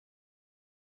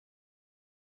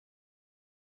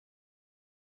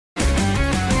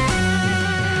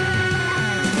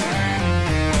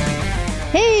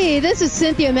this is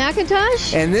Cynthia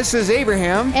McIntosh. And this is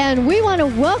Abraham. And we want to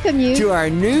welcome you to our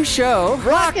new show,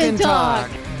 Rockin' Talk.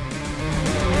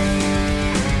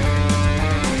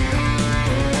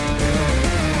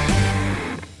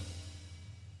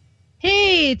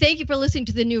 Hey, thank you for listening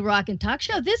to the new Rockin' Talk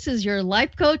show. This is your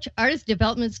life coach, artist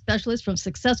development specialist from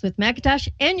Success with McIntosh,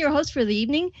 and your host for the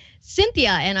evening,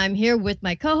 Cynthia. And I'm here with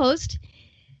my co-host,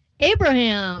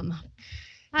 Abraham.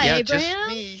 Hi, Abraham. Just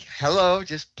me. Hello,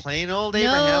 just plain old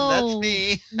Abraham. That's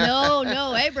me.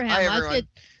 No, Abraham. Hi, everyone.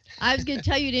 I was going to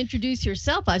tell you to introduce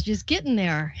yourself. I was just getting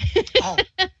there. Oh,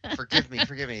 forgive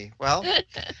me. Well, I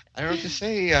don't know what to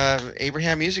say.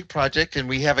 Abraham Music Project, and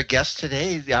we have a guest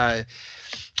today.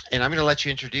 And I'm going to let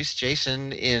you introduce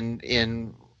Jason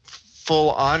in full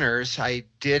honors. I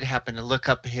did happen to look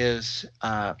up his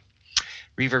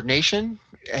Reverb Nation,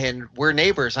 and we're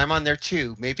neighbors. I'm on there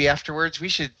too. Maybe afterwards we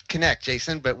should connect,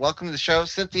 Jason. But welcome to the show.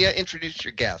 Cynthia, introduce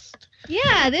your guest.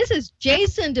 Yeah, this is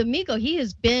Jason Damico. He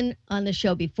has been on the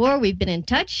show before. We've been in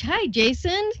touch. Hi,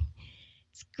 Jason.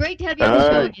 It's great to have you on the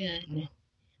show again.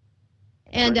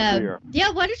 And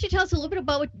why don't you tell us a little bit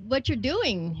about what you're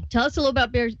doing? Tell us a little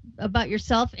about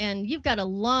yourself. And you've got a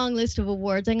long list of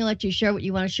awards. I'm going to let you share what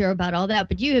you want to share about all that.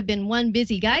 But you have been one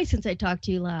busy guy since I talked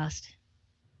to you last.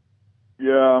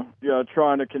 Yeah,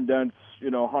 trying to condense,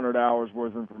 100 hours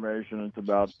worth of information into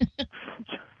about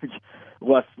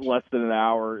less than an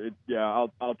hour.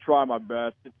 I'll try my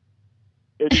best.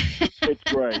 It's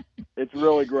great. It's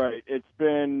really great. It's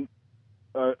been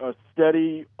a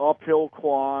steady uphill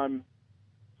climb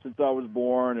since I was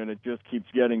born, and it just keeps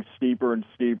getting steeper and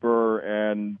steeper.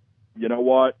 And you know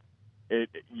what?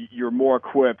 You're more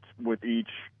equipped with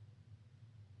each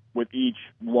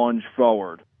lunge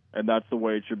forward, and that's the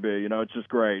way it should be. It's just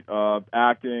great.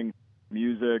 Acting,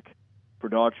 music,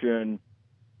 production,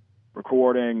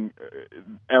 recording,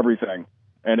 everything,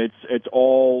 and it's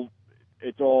all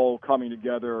coming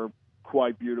together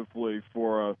quite beautifully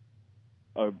for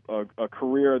a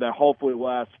career that hopefully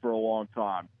lasts for a long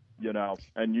time.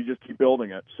 And you just keep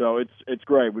building it. So it's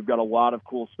great. We've got a lot of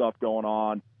cool stuff going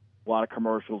on. A lot of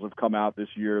commercials have come out this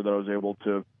year that I was able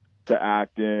to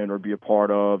act in or be a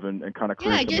part of and kind of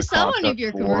create. Yeah, I just saw one of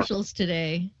your commercials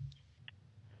today.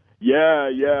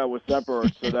 Yeah, with Semper.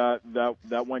 So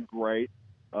that went great.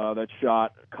 That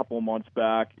shot a couple of months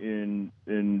back in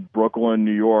Brooklyn,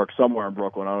 New York, somewhere in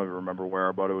Brooklyn. I don't even remember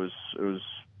where, but it was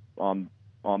on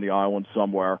the island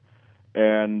somewhere.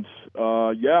 And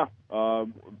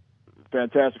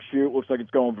fantastic shoot. Looks like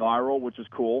it's going viral, which is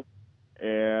cool.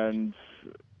 And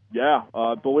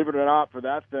believe it or not, for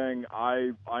that thing,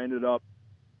 I ended up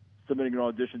submitting an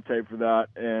audition tape for that,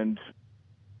 and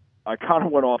I kind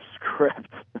of went off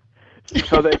script.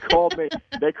 So they called me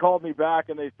back,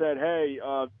 and they said, "Hey,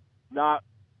 not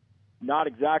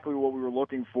exactly what we were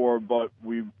looking for, but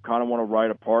we kind of want to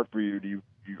write a part for you.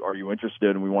 Are you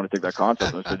interested? And we want to take that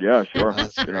contest." And I said, "Yeah, sure."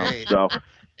 That's great. So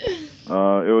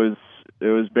it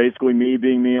was basically me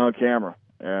being me on camera.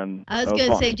 And I was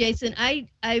going to say, Jason, I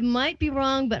might be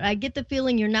wrong, but I get the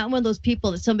feeling you're not one of those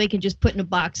people that somebody can just put in a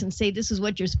box and say, this is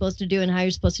what you're supposed to do and how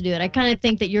you're supposed to do it. I kind of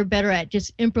think that you're better at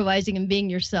just improvising and being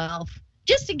yourself.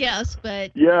 Just a guess,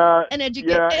 but an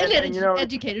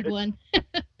educated one.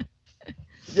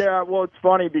 Yeah, well, it's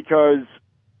funny because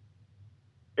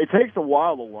it takes a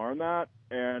while to learn that.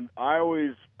 And I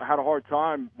always had a hard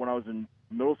time when I was in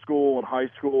middle school and high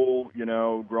school,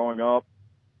 growing up.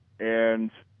 And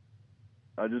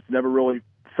I just never really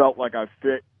felt like I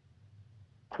fit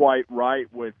quite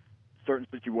right with certain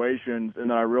situations.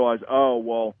 And then I realized,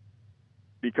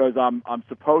 because I'm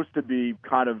supposed to be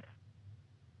kind of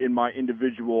in my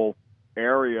individual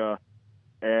area.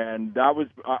 And that was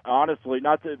honestly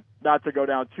not to go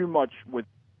down too much with,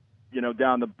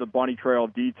 down the bunny trail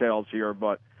of details here,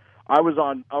 but I was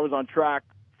on track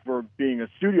for being a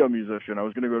studio musician. I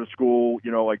was going to go to school,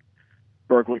 like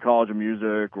Berklee College of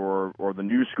Music or the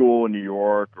New School in New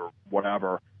York or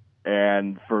whatever,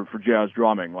 and for jazz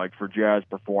drumming, like for jazz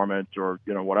performance or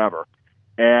whatever.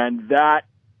 And that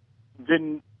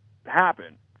didn't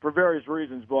happen for various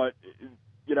reasons, but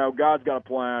God's got a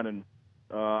plan, and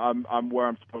I'm where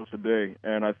I'm supposed to be,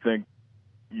 and I think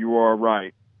you are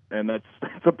right. And it's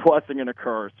a blessing and a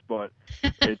curse, but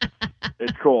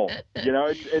it's cool.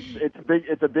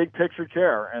 It's a big picture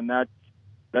chair, and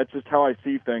that's just how I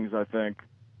see things, I think.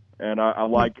 And I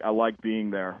like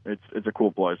being there. It's a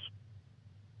cool place.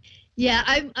 Yeah,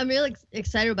 I'm really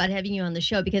excited about having you on the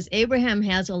show because Abraham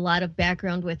has a lot of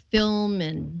background with film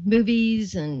and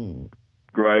movies and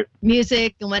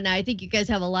music and whatnot. I think you guys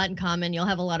have a lot in common. You'll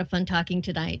have a lot of fun talking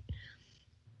tonight.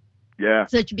 Yeah.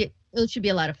 So it should be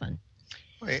a lot of fun.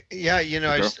 Yeah, Sure.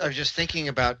 I was just thinking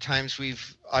about times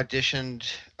we've auditioned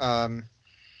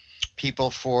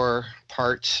people for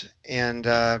parts, and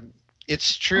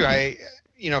it's true.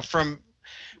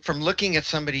 From looking at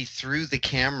somebody through the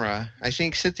camera, I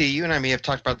think Cynthia, you and I may have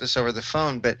talked about this over the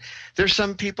phone, but there's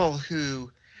some people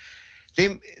who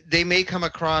they may come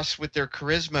across with their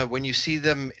charisma when you see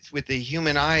them with the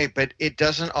human eye, but it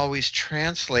doesn't always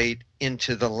translate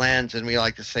into the lens. And we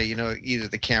like to say, either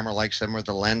the camera likes them or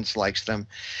the lens likes them.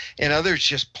 And others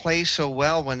just play so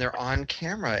well when they're on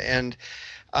camera. And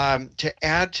to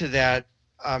add to that,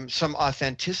 some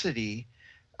authenticity,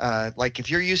 like if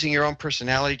you're using your own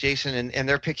personality, Jason, and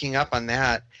they're picking up on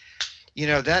that,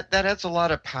 that adds a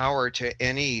lot of power to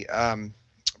any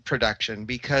production,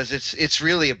 because it's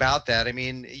really about that. I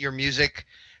mean, your music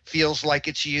feels like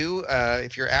it's you.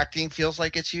 If your acting feels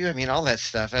like it's you, I mean, all that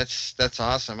stuff. That's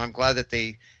awesome. I'm glad that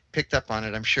they picked up on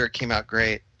it. I'm sure it came out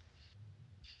great.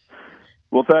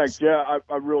 Well, thanks. Yeah,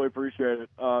 I really appreciate it.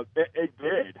 It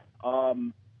did.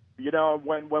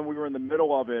 When we were in the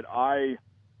middle of it, I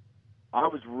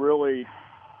was really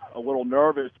a little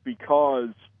nervous because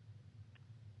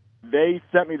they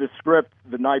sent me the script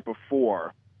the night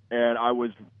before, and I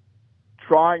was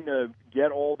trying to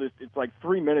get all this. It's like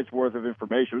 3 minutes worth of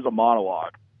information. It was a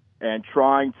monologue, and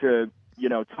trying to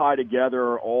tie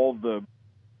together all the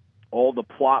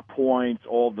plot points,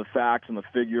 all the facts and the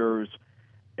figures.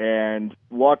 And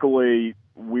luckily,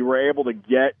 we were able to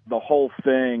get the whole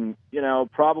thing,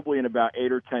 probably in about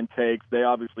 8 or 10 takes. They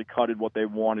obviously cutted what they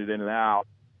wanted in and out.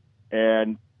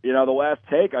 And, the last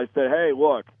take, I said, hey,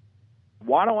 look,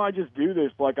 why don't I just do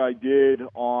this like I did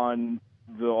on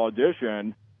the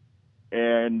audition?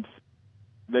 And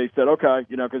they said, okay,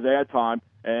 because they had time.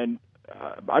 And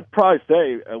I'd probably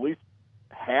say at least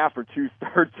half or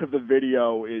 2/3 of the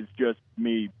video is just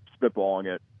me spitballing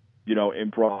it,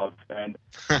 improv. And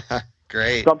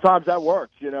Great. sometimes that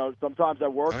works, sometimes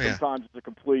that works. Oh, yeah. Sometimes it's a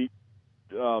complete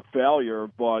failure,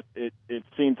 but it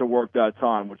seemed to work that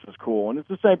time, which was cool. And it's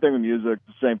the same thing with music,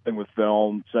 the same thing with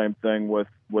film, same thing with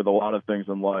a lot of things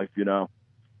in life,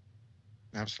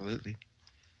 Absolutely.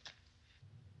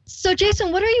 So,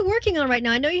 Jason, what are you working on right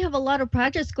now? I know you have a lot of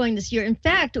projects going this year. In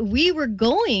fact, we were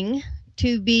going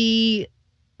to be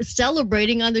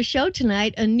celebrating on the show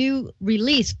tonight a new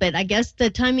release, but I guess the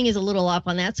timing is a little off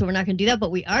on that, so we're not going to do that.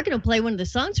 But we are going to play one of the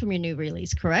songs from your new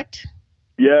release, correct?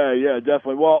 Yeah,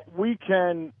 definitely. Well, we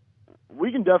can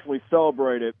definitely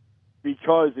celebrate it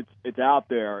because it's out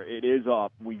there. It is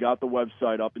up. We got the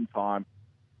website up in time,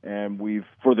 and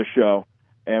for the show.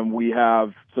 And we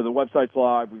have, so the website's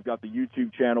live. We've got the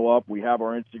YouTube channel up. We have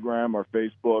our Instagram, our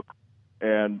Facebook,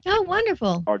 and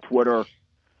wonderful, our Twitter.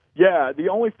 Yeah, the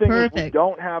only thing is we Perfect.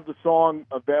 don't have the song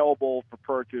available for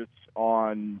purchase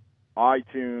on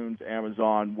iTunes,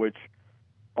 Amazon, which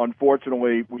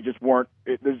unfortunately we just weren't.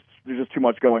 There's just too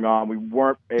much going on. We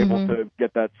weren't able to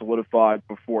get that solidified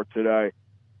before today.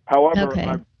 However,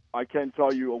 Okay. I can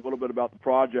tell you a little bit about the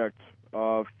project.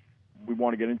 We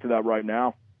want to get into that right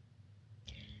now.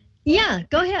 Yeah,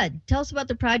 go ahead. Tell us about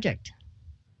the project.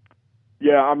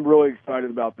 Yeah, I'm really excited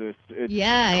about this. I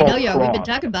know you are. We've been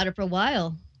talking about it for a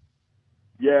while.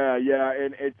 Yeah,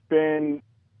 and it's been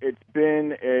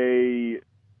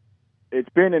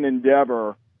an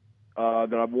endeavor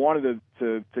that I've wanted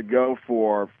to go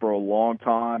for a long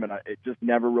time, and it just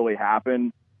never really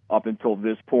happened up until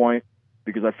this point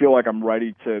because I feel like I'm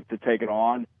ready to take it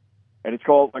on. And it's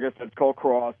called, like I said, it's called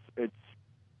Cross. It's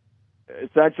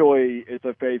essentially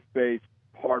a faith-based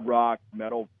hard rock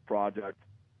metal project,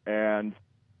 and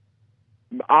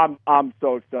I'm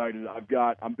so excited.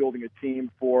 I'm building a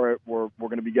team for it. We're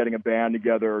going to be getting a band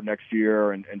together next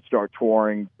year and start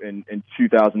touring in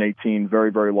 2018,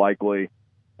 very, very likely.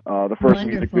 The first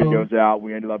music video's out.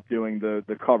 We ended up doing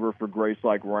the cover for Grace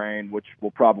Like Rain, which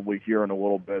we'll probably hear in a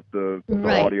little bit, the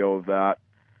audio of that.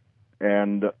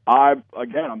 And I'm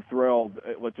thrilled.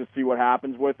 Let's just see what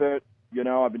happens with it.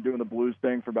 I've been doing the blues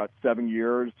thing for about 7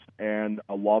 years, and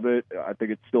I love it. I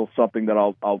think it's still something that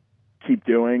I'll keep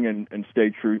doing and stay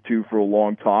true to for a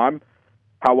long time.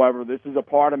 However, this is a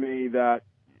part of me that,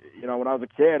 when I was a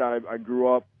kid, I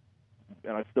grew up,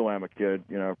 and I still am a kid,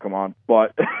 come on.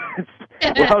 But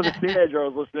when I was a teenager, I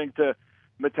was listening to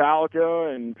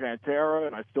Metallica and Pantera,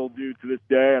 and I still do to this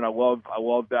day. And I love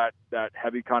that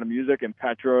heavy kind of music, and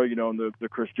Petra, in the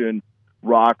Christian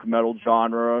rock metal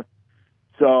genre.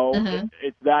 So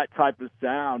it's that type of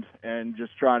sound, and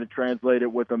just trying to translate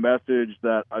it with a message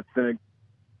that I think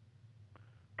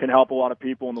can help a lot of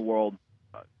people in the world.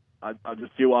 I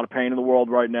just see a lot of pain in the world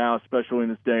right now, especially in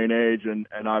this day and age, and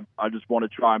I just want to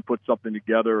try and put something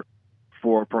together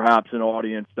for perhaps an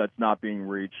audience that's not being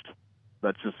reached.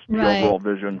 That's just the overall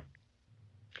vision.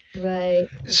 Right.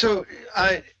 So,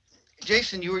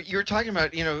 Jason, you were talking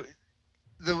about,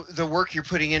 the work you're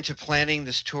putting into planning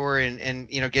this tour and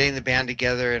getting the band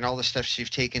together and all the steps you've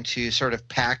taken to sort of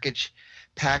package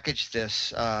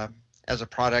this as a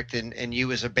product and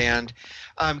you as a band.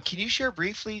 Can you share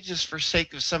briefly, just for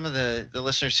sake of some of the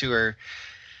listeners who are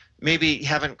maybe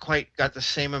haven't quite got the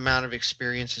same amount of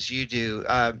experience as you do,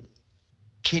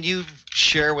 can you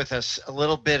share with us a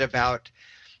little bit about,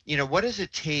 what does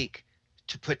it take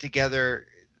to put together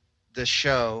the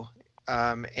show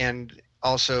and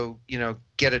also,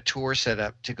 get a tour set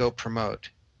up to go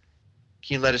promote?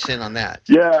 Can you let us in on that?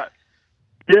 Yeah.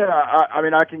 I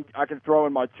mean, I can throw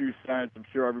in my 2 cents. I'm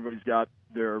sure everybody's got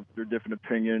their different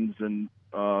opinions and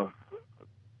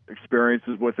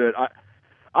experiences with it.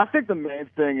 I think the main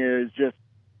thing is just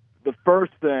the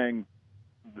first thing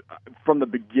from the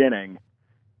beginning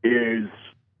is,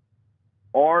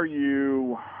 are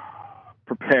you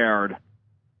prepared?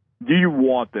 Do you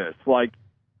want this? Like,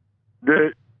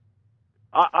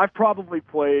 I've probably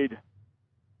played,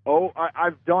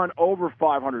 I've done over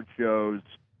 500 shows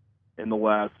in the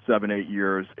last 7-8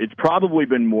 years. It's probably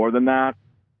been more than that.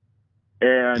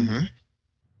 And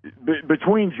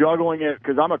between juggling it,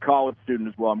 because I'm a college student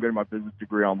as well, I'm getting my business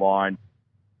degree online.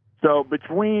 So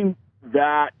between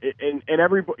that and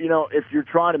everybody, if you're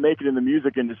trying to make it in the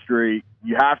music industry,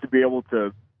 you have to be able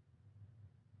to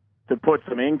put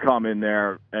some income in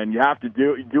there, and you have to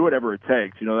do whatever it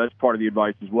takes. That's part of the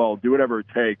advice as well. Do whatever it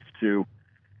takes to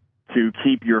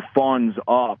keep your funds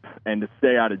up and to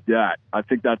stay out of debt. I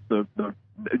think that's the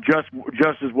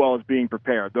just as well as being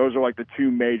prepared. Those are like the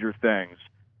 2 major things.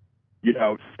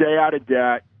 Stay out of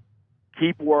debt,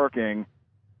 keep working,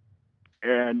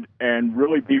 and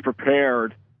really be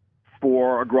prepared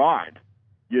for a grind.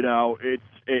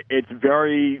 It's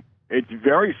very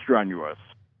strenuous.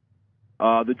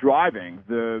 The driving,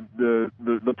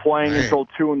 the playing until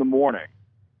 2 a.m.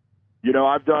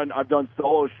 I've done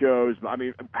solo shows. I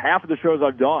mean, half of the shows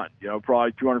I've done,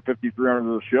 probably 250, 300 of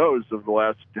those shows of the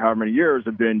last however many years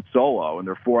have been solo, and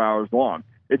they're 4 hours long.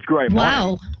 It's great.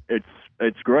 Wow. Money.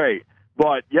 It's great.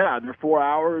 But yeah, they're 4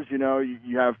 hours.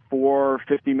 You have 4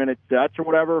 50-minute sets or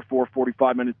whatever, 4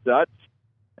 45-minute sets,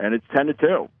 and it's 10 to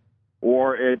 2,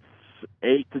 or it's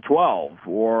 8 to 12,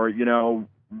 or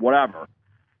whatever.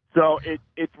 So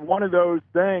it's one of those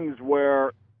things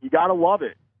where you got to love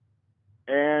it.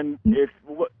 And if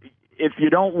you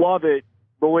don't love it,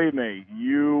 believe me,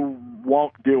 you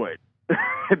won't do it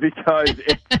because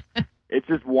it's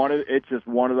just one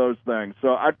of those things.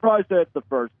 So I'd probably say it's the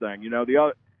first thing.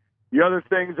 The other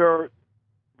things are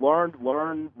learn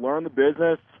the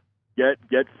business,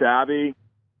 get savvy.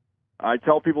 I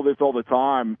tell people this all the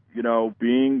time.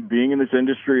 Being in this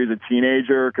industry as a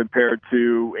teenager compared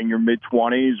to in your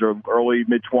mid-20s or early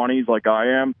mid-20s like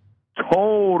I am,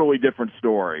 totally different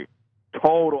story.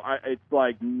 It's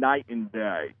like night and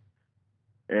day.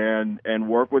 And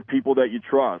work with people that you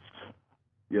trust,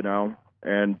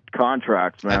 and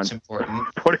contracts, man. That's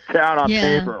important. Put it down on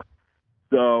paper.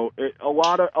 So a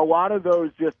lot of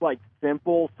those just like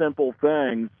simple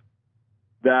things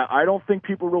that I don't think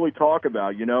people really talk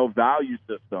about, value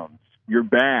systems, your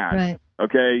band. Right.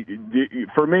 Okay.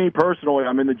 For me personally,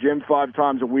 I'm in the gym 5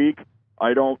 times a week.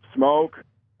 I don't smoke.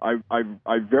 I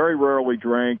very rarely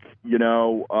drink,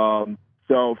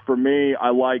 so for me, I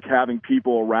like having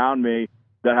people around me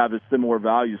that have a similar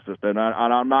value system. And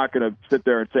I'm not going to sit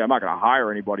there and say I'm not going to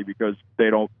hire anybody because they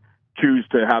don't choose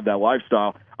to have that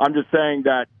lifestyle. I'm just saying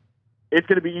that it's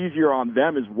going to be easier on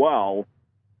them as well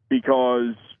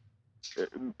because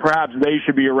perhaps they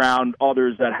should be around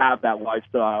others that have that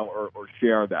lifestyle or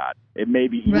share that. It may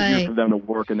be easier for them to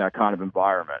work in that kind of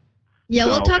environment. Yeah,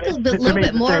 we'll talk a little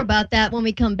bit more about that when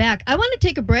we come back. I want to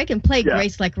take a break and play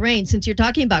Grace Like Rain since you're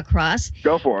talking about Cross.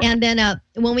 Go for it. And then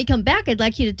when we come back, I'd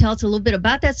like you to tell us a little bit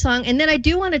about that song. And then I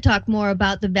do want to talk more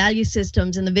about the value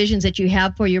systems and the visions that you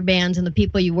have for your bands and the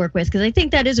people you work with, because I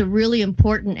think that is a really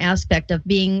important aspect of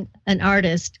being an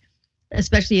artist,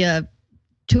 especially a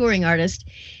touring artist.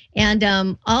 And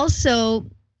also,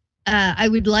 I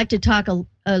would like to talk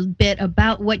a bit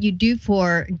about what you do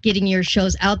for getting your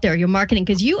shows out there, your marketing,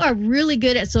 because you are really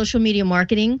good at social media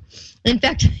marketing. In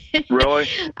fact, really,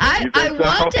 I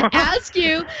want to ask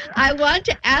you,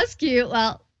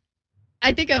 well,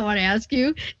 I think I want to ask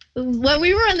you, when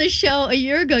we were on the show a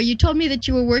year ago, you told me that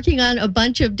you were working on a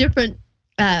bunch of different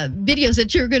videos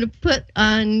that you were going to put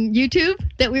on YouTube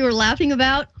that we were laughing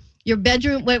about. Your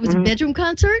bedroom, what was a bedroom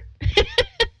concert?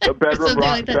 A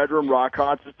bedroom rock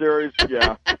concert series,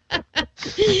 yeah.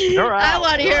 They're out.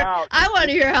 I want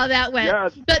to hear how that went. Yeah.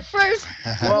 But first,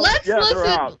 let's listen. They're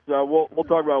out. So we'll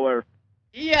talk about it later.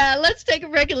 Yeah, let's take a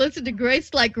break and listen to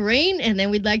Grace Like Rain, and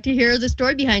then we'd like to hear the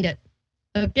story behind it.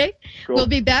 Okay? Cool. We'll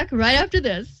be back right after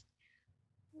this.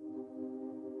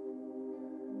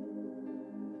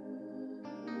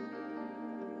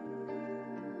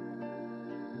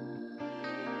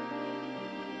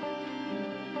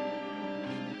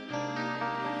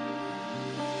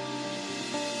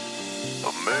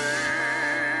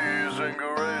 Amazing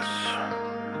grace,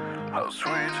 how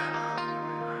sweet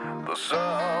the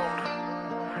sound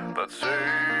that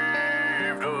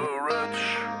saved a wretch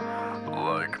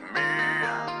like me.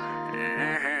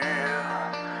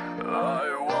 I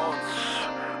once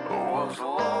was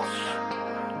lost,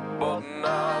 but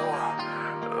now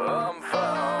I'm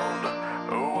found.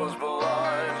 Was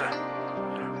blind,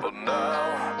 but now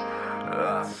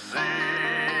I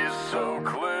see so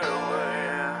clearly.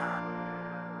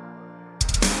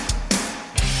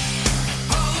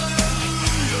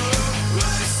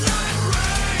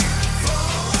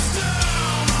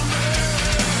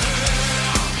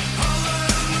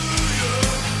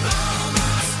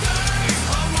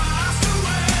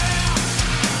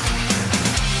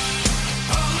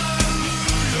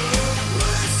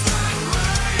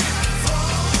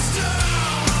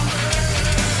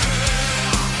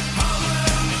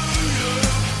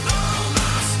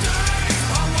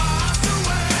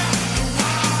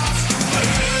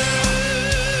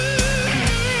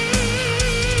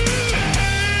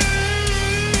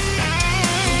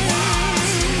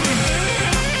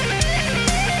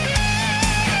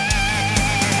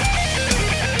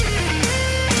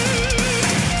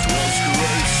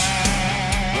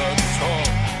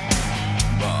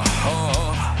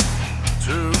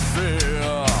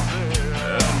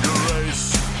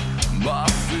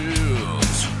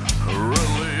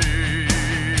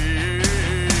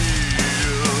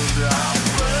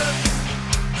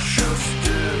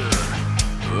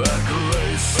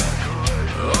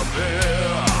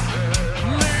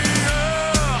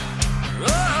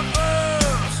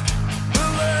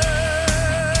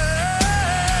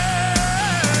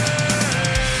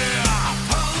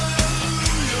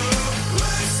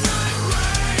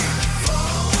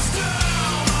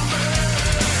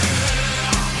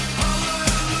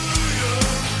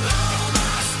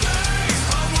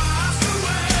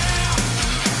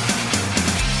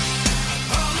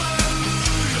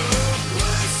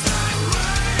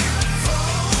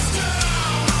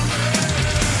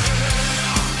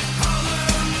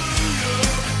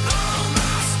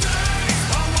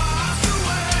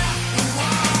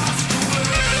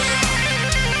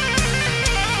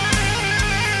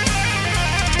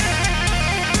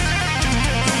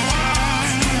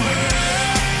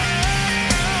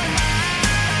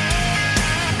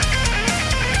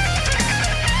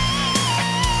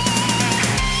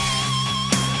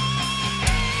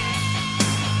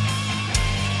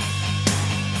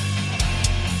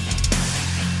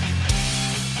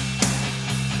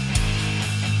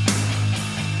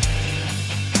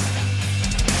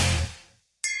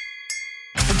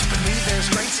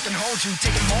 You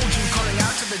take a mold, you calling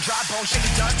out to the dry bone,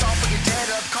 shaking dust off when you're dead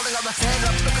up, calling all the fed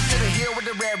up, looking to the hill with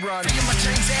the red run. Feeling my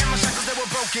chains and my shackles that were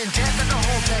broken, death at the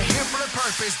whole day, here for the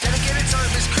purpose, dedicated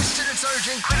service, Christian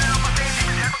insurgent, quitting on my faith,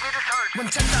 even never be deterred. When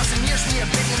 10,000 years we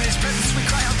have been in his presence, we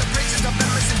cry out the praises of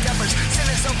endless endeavors, sin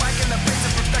is so like in the place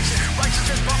of perfection,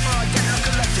 righteousness brought for our debt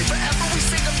uncollected. Forever we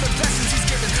sing of the blessings he's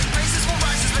given, praises will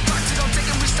rise as the clock to don't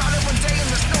taken. We started one day and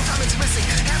there's no time it's missing.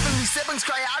 Heavenly siblings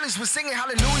cry out as we're singing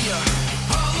hallelujah.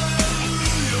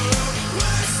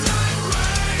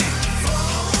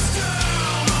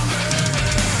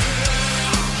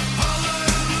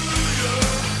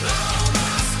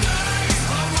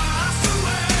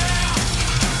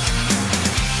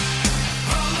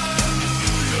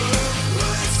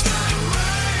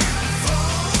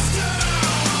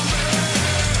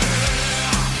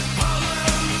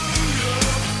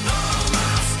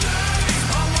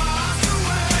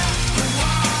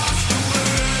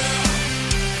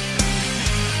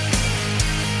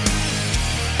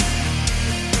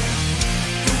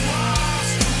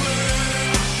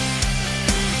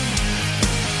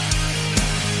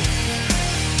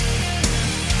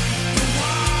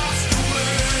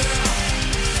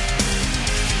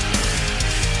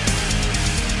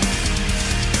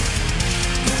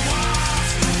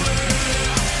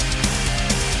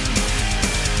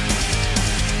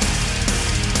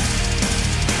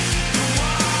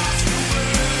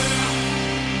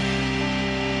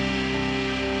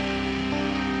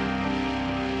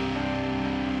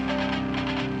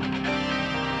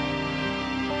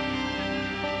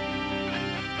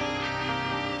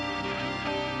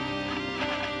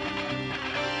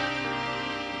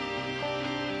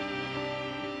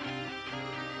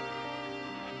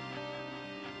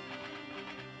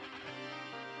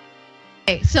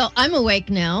 So I'm awake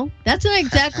now. That's not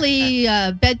exactly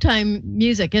bedtime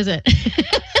music, is it?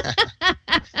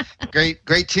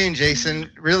 Great tune, Jason.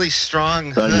 Really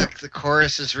strong hook. The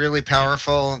chorus is really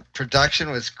powerful.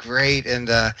 Production was great, and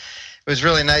it was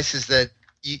really nice. Is that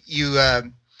you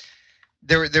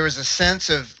there was a sense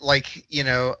of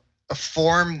a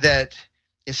form that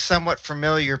is somewhat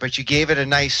familiar, but you gave it a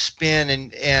nice spin,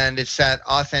 and it's that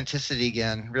authenticity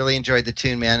again. Really enjoyed the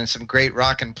tune, man, and some great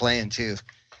rockin' playing too.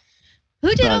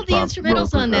 Who did all the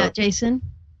instrumentals on that, Jason?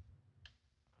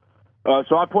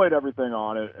 So I played everything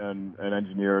on it and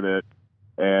engineered it.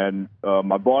 And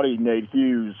my buddy Nate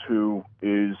Hughes, who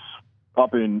is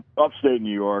up in upstate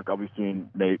New York, I'll be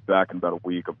seeing Nate back in about a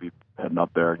week. I'll be heading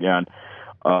up there again.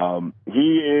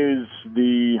 He is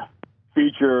the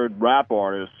featured rap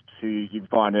artist. You can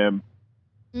find him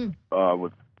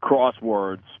with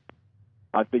Crosswords.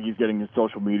 I think he's getting his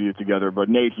social media together. But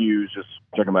Nate Hughes, just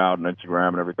check him out on Instagram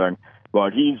and everything.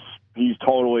 But he's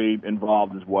totally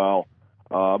involved as well.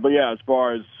 But yeah, as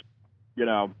far as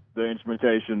the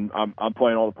instrumentation, I'm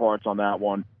playing all the parts on that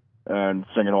one and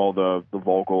singing all the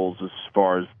vocals as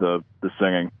far as the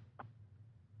singing.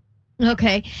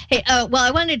 Okay. Hey, well, I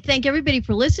wanted to thank everybody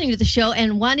for listening to the show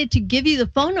and wanted to give you the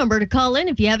phone number to call in.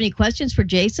 If you have any questions for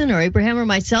Jason or Abraham or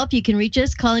myself, you can reach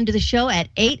us. Call into the show at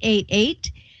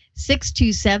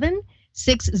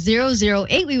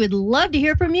 888-627-6008. We would love to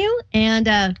hear from you, and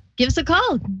give us a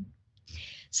call.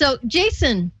 So,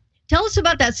 Jason, tell us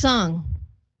about that song.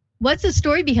 What's the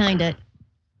story behind it?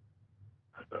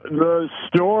 The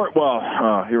story,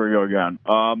 well, here we go again.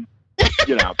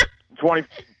 20.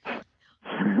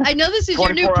 I know this is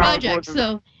your new project,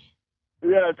 so.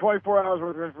 Yeah, 24 hours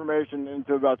worth of information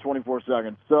into about 24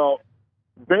 seconds. So,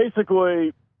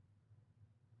 basically,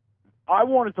 I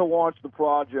wanted to launch the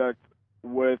project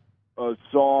with a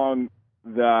song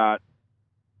that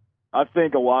I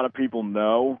think a lot of people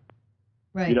know.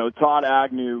 Right. Todd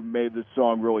Agnew made this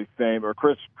song really famous, or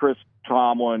Chris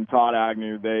Tomlin, Todd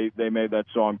Agnew, they made that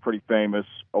song pretty famous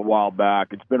a while back.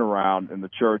 It's been around in the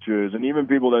churches, and even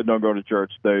people that don't go to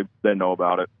church, they know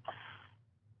about it.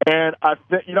 And I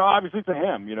think, obviously it's a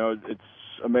hymn, it's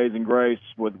Amazing Grace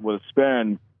with a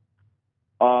spin.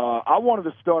 I wanted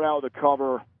to start out with a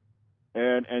cover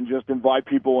and just invite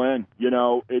people in.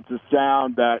 It's a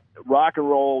sound that rock and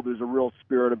roll, there's a real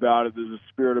spirit about it. There's a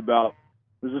spirit of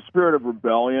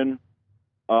rebellion,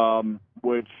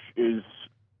 which is,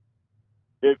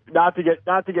 not to get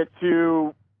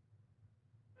too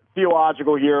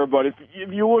theological here, but if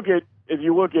you look at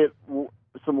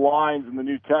some lines in the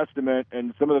New Testament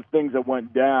and some of the things that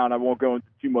went down, I won't go into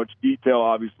too much detail,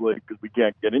 obviously, because we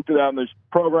can't get into that in this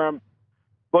program.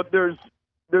 But there's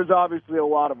obviously a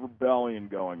lot of rebellion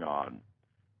going on.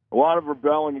 A lot of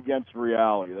rebelling against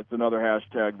reality. That's another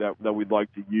hashtag that we'd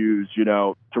like to use,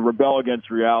 to rebel against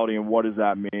reality, and what does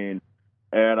that mean?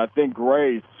 And I think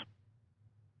grace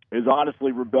is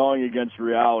honestly rebelling against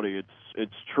reality.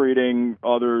 It's treating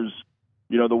others,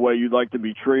 the way you'd like to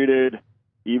be treated,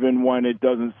 even when it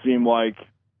doesn't seem like,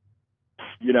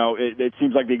 it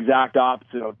seems like the exact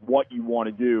opposite of what you want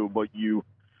to do, but you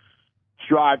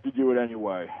strive to do it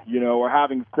anyway, or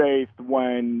having faith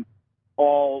when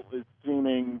all is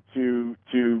seeming to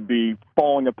be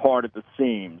falling apart at the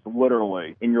seams,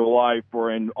 literally, in your life or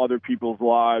in other people's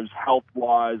lives,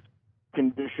 health-wise,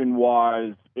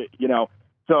 condition-wise,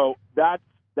 So that's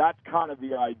kind of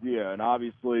the idea. And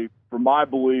obviously, for my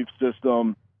belief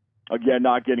system, again,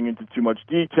 not getting into too much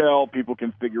detail, people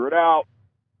can figure it out.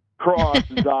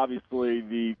 Cross is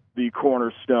obviously the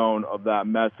cornerstone of that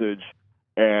message.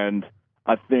 And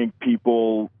I think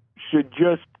people should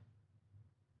just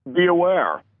be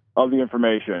aware of the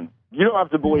information. You don't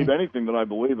have to believe anything that I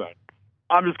believe in.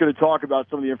 I'm just going to talk about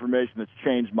some of the information that's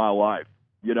changed my life,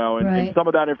 and some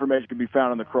of that information can be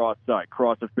found on the Cross site,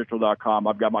 crossofficial.com.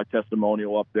 I've got my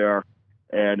testimonial up there.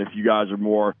 And if you guys are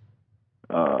more,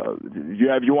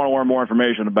 if you want to learn more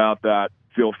information about that,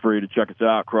 feel free to check us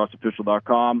out,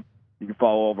 crossofficial.com. You can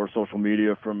follow all of our social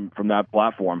media from that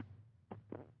platform.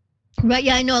 Right,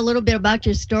 yeah, I know a little bit about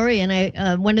your story, and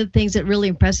I one of the things that really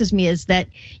impresses me is that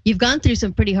you've gone through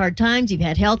some pretty hard times. You've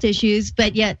had health issues,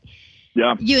 but yet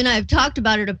you and I have talked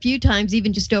about it a few times,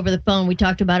 even just over the phone. We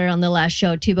talked about it on the last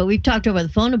show, too, but we've talked over the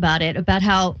phone about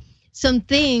how some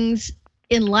things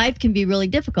in life can be really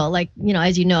difficult. Like,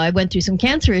 as you know, I went through some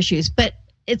cancer issues, but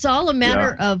it's all a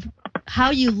matter of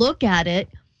how you look at it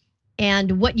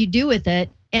and what you do with it.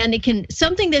 And it can,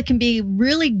 something that can be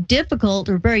really difficult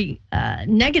or very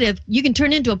negative, you can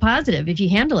turn into a positive if you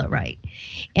handle it right.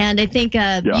 And I think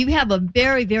you have a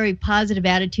very, very positive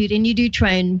attitude, and you do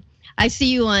try and I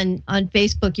see you on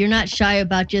Facebook. You're not shy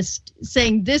about just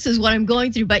saying, this is what I'm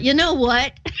going through. But you know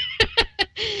what?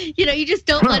 You just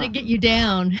don't let it get you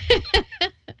down.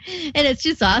 And it's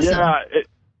just awesome. Yeah.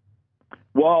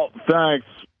 Well, thanks.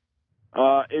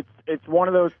 It's one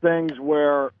of those things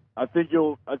where I think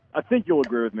you'll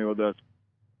agree with me with this.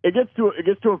 It gets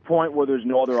to a point where there's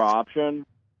no other option.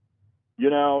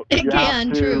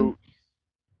 True.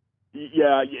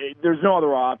 Yeah, there's no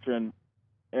other option,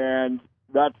 and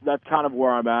that's kind of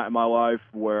where I'm at in my life,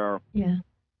 where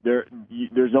there's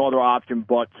no other option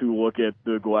but to look at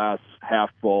the glass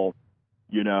half full,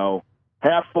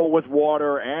 half full with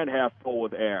water and half full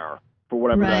with air, for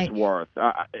whatever that's worth.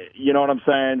 You know what I'm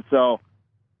saying? So.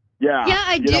 Yeah,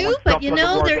 I do, but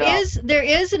there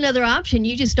is another option.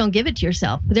 You just don't give it to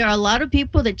yourself. There are a lot of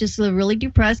people that just are really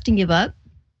depressed and give up,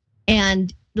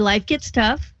 and life gets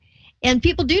tough, and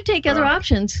people do take other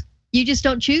options. You just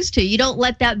don't choose to. You don't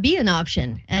let that be an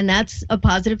option, and that's a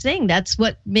positive thing. That's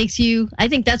what makes you. I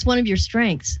think that's one of your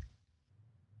strengths.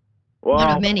 Well, one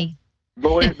of many.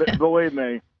 Believe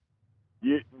me,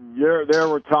 there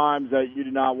were times that you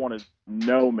did not want to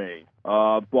know me.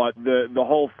 But the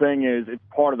whole thing is, it's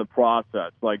part of the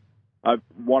process. Like,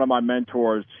 one of my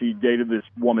mentors, he dated this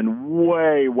woman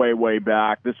way, way, way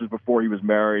back. This was before he was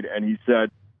married, and he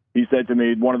said to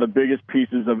me, one of the biggest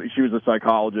pieces of, she was a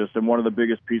psychologist, and one of the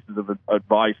biggest pieces of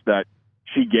advice that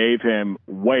she gave him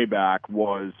way back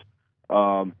was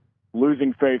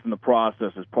losing faith in the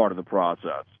process is part of the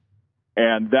process.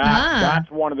 And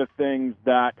that's one of the things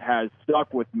that has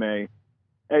stuck with me.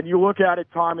 And you look at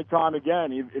it time and time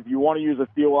again. If you want to use a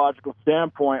theological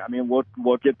standpoint, I mean,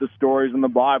 look at the stories in the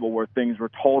Bible where things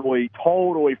were totally,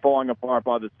 totally falling apart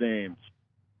by the seams.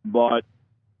 But,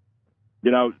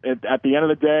 at the end of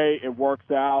the day, it works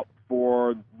out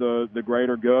for the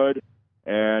greater good,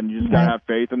 and you just gotta have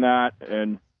faith in that.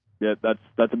 And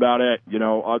that's about it.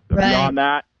 Beyond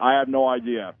that, I have no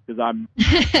idea, because I'm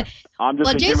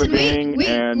just a Jason, human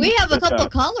being. We have a couple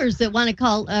of callers that want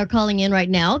to are calling in right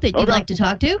now that you'd like to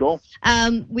talk to. Cool.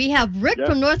 We have Rick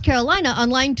from North Carolina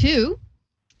on line 2.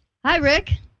 Hi,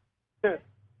 Rick. Yeah.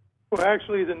 Well,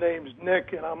 actually, the name's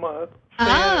Nick, and I'm a fan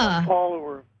and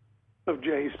follower of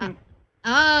Jason.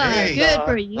 Hey, good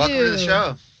for you. Welcome to the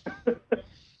show.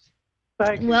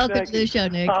 Thank you. Welcome to the show,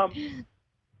 Nick.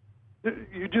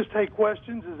 You just take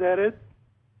questions, is that it?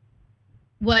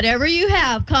 Whatever you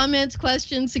have, comments,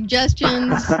 questions,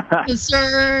 suggestions,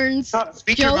 concerns,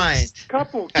 Speak your mind.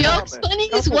 Jokes,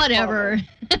 funnies, whatever.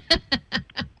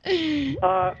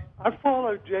 I've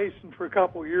followed Jason for a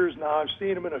couple of years now. I've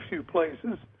seen him in a few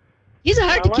places. He's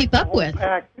hard to keep up with.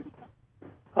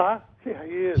 Huh? Yeah,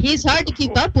 he is. He's hard to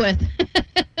keep up with.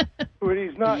 But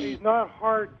he's not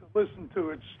hard to listen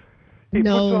to. He puts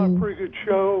on a pretty good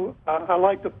show. I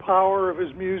like the power of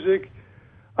his music.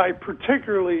 I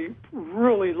particularly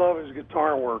really love his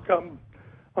guitar work.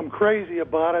 I'm crazy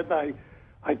about it. And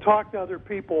I talk to other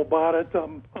people about it.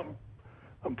 I'm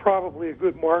probably a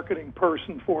good marketing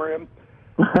person for him.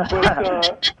 But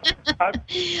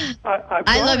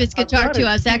I love his guitar too.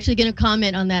 I was actually going to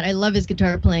comment on that. I love his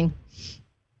guitar playing.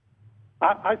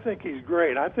 I think he's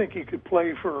great. I think he could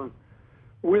play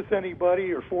with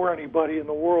anybody or for anybody in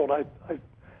the world.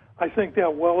 I think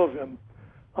that well of him.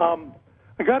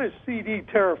 I got his CD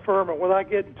Terra Firma. Without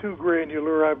getting too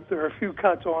granular, there are a few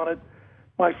cuts on it.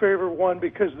 My favorite one,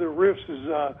 because the riffs, is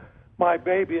My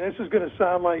Baby. And this is going to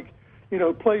sound like,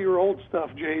 play your old stuff,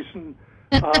 Jason.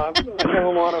 I know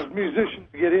a lot of musicians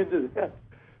get into that.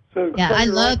 So yeah, I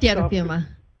love Terra Firma.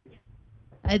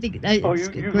 I think it's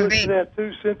you listen to that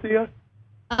too, Cynthia?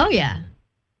 Oh, yeah.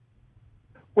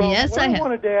 Well, yes, what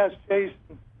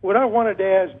I wanted to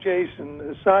ask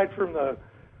Jason, aside from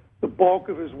the bulk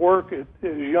of his work at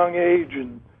his young age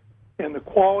and the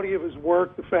quality of his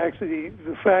work, the fact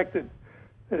that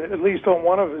at least on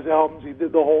one of his albums he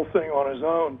did the whole thing on his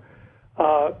own.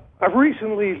 I've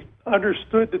recently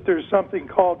understood that there's something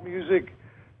called music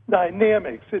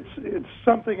dynamics. It's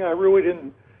something I really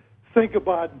didn't think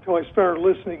about until I started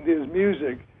listening to his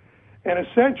music. And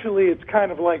essentially, it's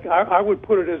kind of like, I would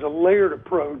put it as a layered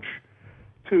approach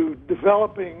to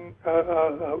developing,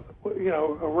 a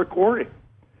recording,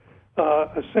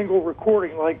 a single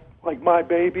recording like My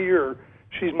Baby or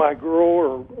She's My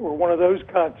Girl or one of those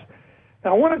cuts.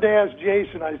 And I wanted to ask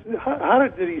Jason, how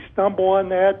did he stumble on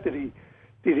that? Did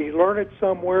he learn it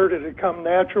somewhere? Did it come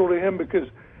natural to him? Because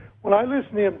when I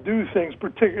listen to him do things,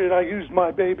 particularly, and I use My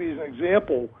Baby as an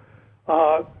example,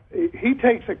 he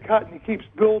takes a cut and he keeps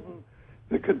building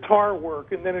the guitar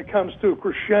work, and then it comes to a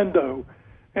crescendo,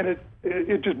 and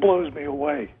it just blows me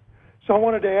away. So I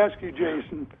wanted to ask you,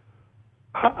 Jason,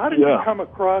 How did you come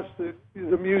across the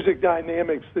music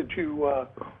dynamics that you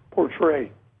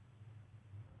portray?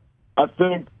 I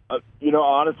think,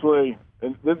 honestly,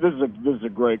 and this is a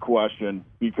great question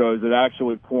because it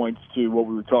actually points to what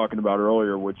we were talking about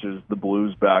earlier, which is the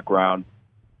blues background.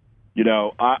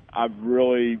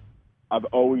 I've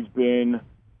always been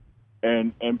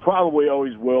and probably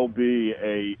always will be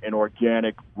an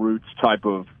organic roots type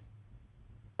of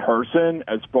person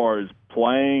as far as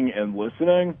playing and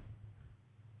listening.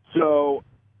 So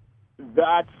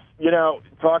that's,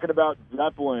 talking about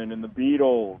Zeppelin and the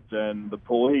Beatles and the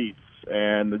Police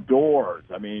and the Doors.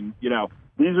 I mean, these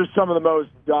are some of the most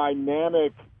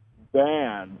dynamic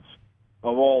bands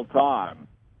of all time.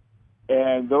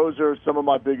 And those are some of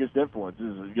my biggest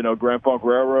influences, Grand Funk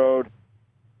Railroad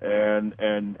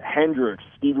and Hendrix,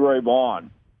 Stevie Ray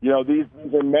Vaughan. These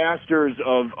are masters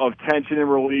of tension and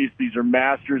release. These are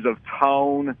masters of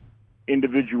tone,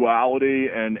 individuality,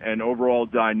 and overall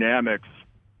dynamics.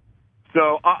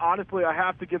 So, honestly, I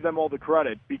have to give them all the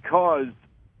credit because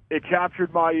it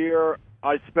captured my ear.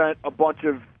 I spent a bunch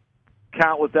of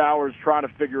countless hours trying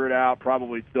to figure it out.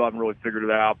 Probably still haven't really figured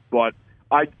it out. But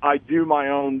I do my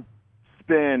own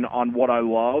spin on what I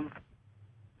love.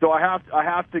 So I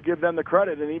have to give them the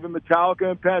credit, and even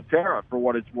Metallica and Pantera for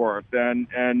what it's worth, and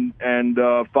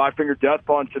Five Finger Death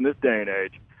Punch in this day and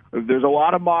age. There's a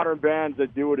lot of modern bands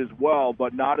that do it as well,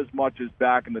 but not as much as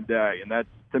back in the day, and that's,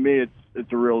 to me,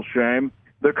 it's a real shame.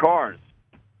 The Cars,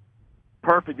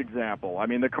 perfect example. I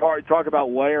mean, the Cars, talk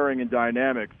about layering and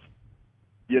dynamics.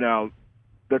 The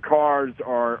Cars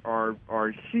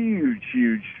are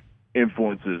huge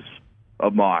influences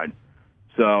of mine.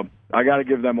 So I got to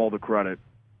give them all the credit.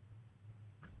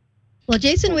 Well,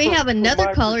 Jason, we have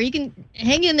another caller. You can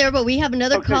hang in there, but we have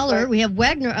another caller. Thanks. We have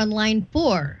Wagner on line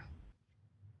 4.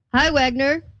 Hi,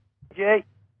 Wagner. Jay.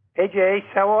 Hey, Jace.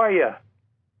 How are you?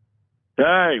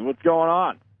 Hey, what's going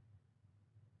on?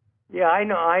 Yeah,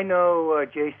 I know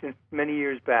Jason many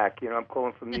years back. I'm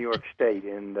calling from New York State,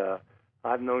 and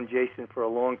I've known Jason for a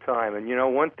long time. And,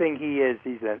 one thing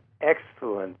he's an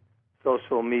excellent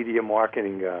social media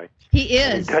marketing guy. He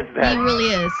is. He does that. He really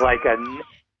is.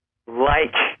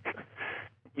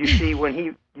 You see, when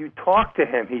you talk to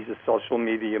him, he's a social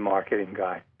media marketing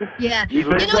guy. Yeah.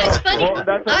 It's funny.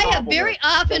 I have very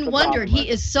often wondered, he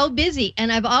is so busy,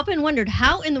 and I've often wondered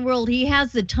how in the world he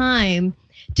has the time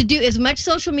to do as much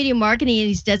social media marketing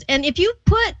as he does. And if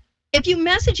you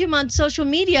message him on social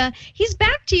media, he's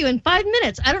back to you in 5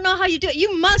 minutes. I don't know how you do it.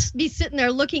 You must be sitting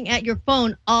there looking at your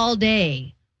phone all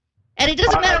day. And it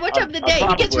doesn't matter what time of the day,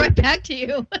 he gets right back to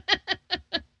you.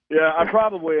 Yeah, I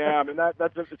probably am, and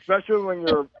that's especially when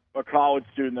you're a college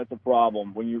student. That's a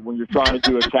problem when you're trying to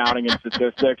do accounting and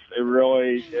statistics.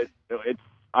 It's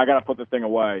I gotta put the thing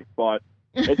away, but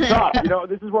it's tough.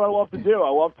 This is what I love to do. I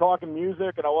love talking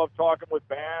music, and I love talking with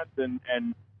bands and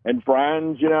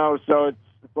friends. So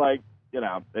it's like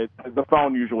the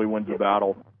phone usually wins the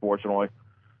battle. Unfortunately,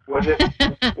 was it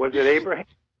Abraham?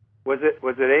 Was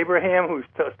it Abraham who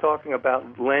was talking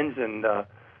about lens and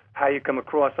how you come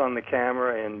across on the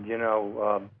camera, and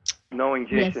knowing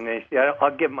Jason Ashley?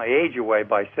 I'll give my age away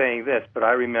by saying this, but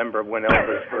I remember when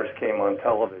Elvis first came on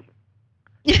television.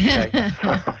 Okay.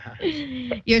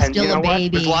 You're still a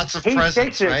baby. With lots of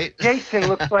presents, Jason, right? Jason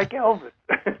looks like Elvis.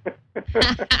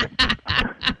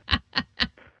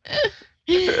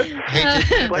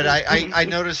 Hey, but I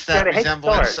noticed that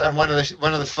resemblance on one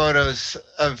of the photos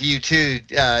of you too,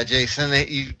 Jason.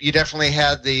 You definitely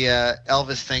had the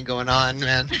Elvis thing going on,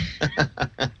 man.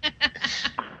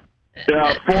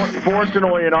 Yeah,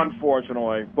 fortunately and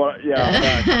unfortunately, but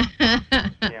yeah.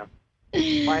 Yeah.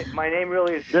 My name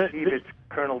really is Steve. It's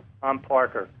Colonel Tom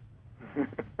Parker. You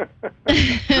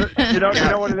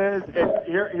know what it is?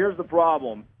 Here's the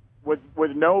problem.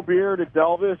 With no beard, it's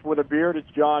Elvis. With a beard, it's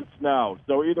Jon Snow.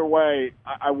 So either way,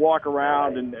 I walk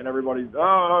around and everybody's,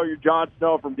 oh, you're Jon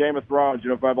Snow from Game of Thrones.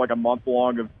 If I have like a month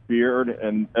long of beard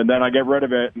and then I get rid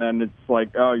of it and then it's like,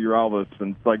 oh, you're Elvis.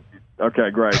 And it's like, okay,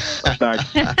 great.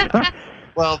 Thanks.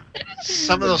 Well,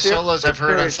 some of those solos I've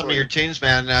heard on some of your tunes,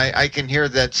 man, I can hear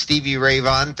that Stevie Ray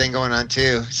Vaughan thing going on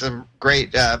too. Some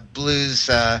great blues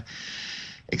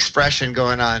expression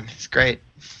going on. It's great.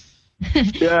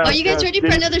 Yeah, are you guys ready for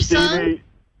another song?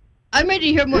 I'm ready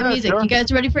to hear more music. Sure. You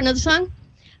guys ready for another song?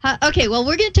 Okay, well,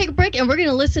 we're going to take a break, and we're going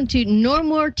to listen to No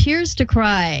More Tears to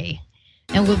Cry.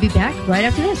 And we'll be back right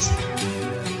after this.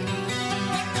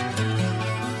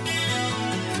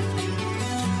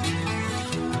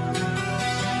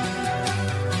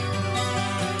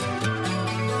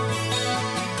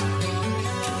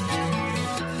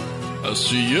 I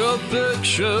see your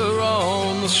picture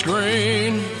on the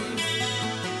screen.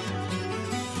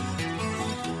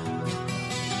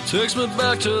 Takes me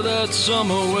back to that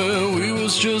summer when we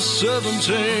was just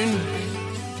 17.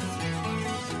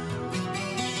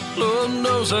 Lord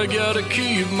knows I gotta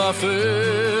keep my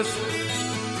faith.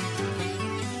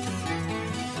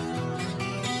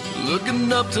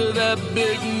 Looking up to that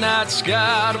big night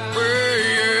sky to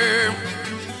pray.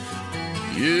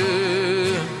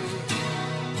 Yeah.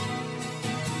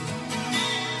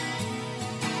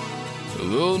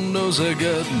 Lord knows I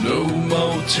got no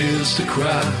more tears to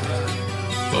cry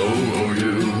for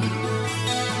you.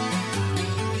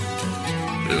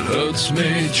 It hurts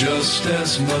me just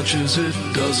as much as it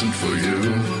doesn't for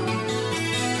you.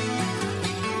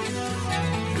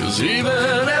 'Cause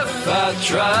even if I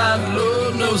tried,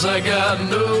 Lord knows I got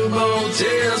no more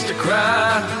tears to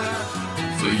cry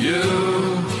for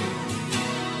you.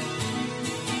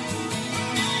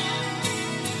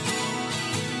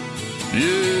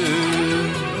 Yeah.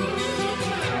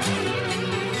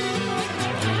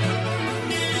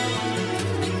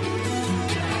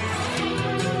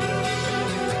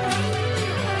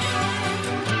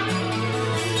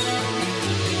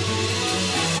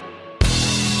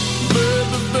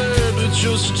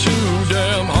 Just too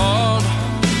damn hard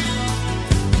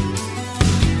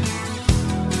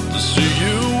to see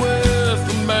you with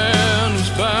a man who's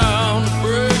bound to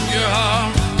break your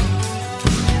heart.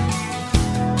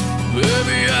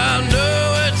 Baby, I know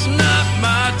it's not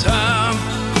my time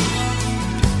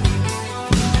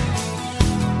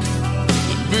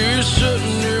to be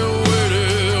sitting here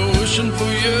waiting, wishing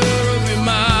for you to be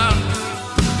mine.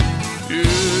 Yeah.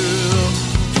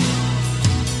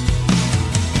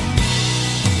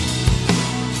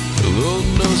 Lord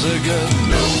knows I got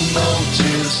no more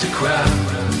tears to cry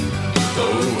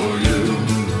for you.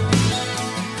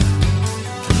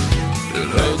 It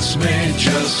hurts me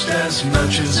just as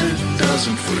much as it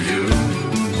doesn't for you.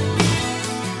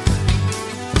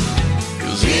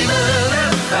 'Cause even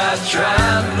if I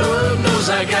tried, Lord knows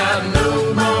I got no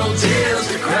more tears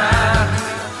to cry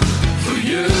for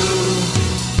you.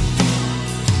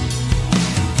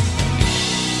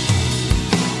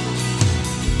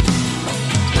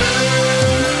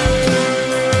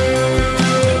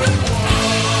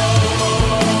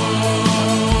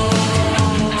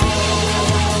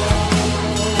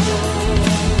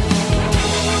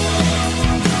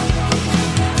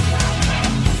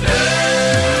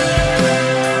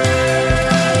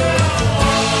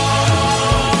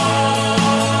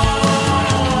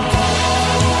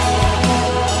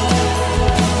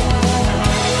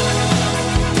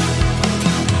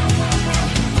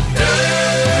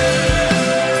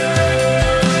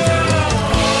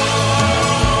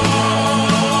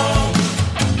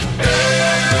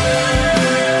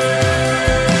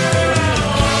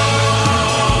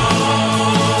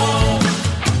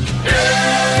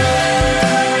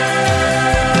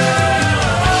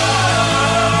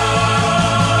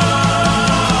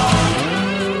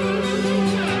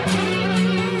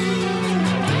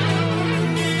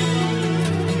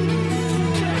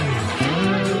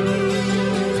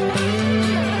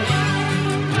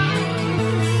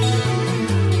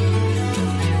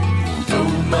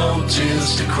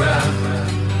 Tears to cry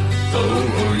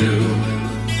for you.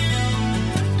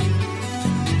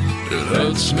 It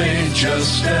hurts me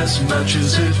just as much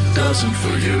as it doesn't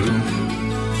for you.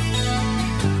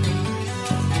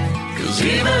 'Cause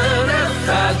even if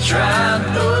I tried,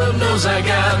 Lord knows I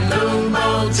got no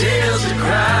more tears to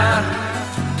cry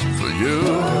for you.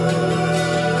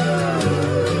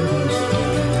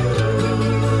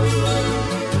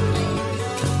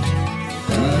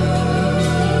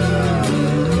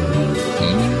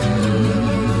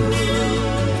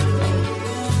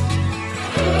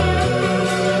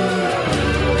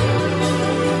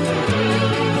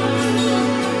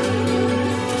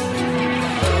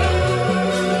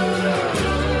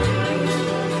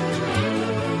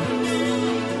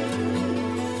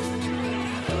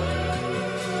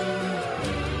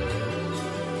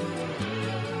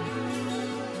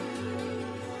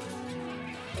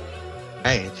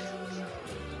 Right.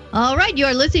 All right, you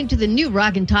are listening to the new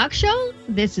Rockin' Talk Show.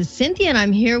 This is Cynthia, and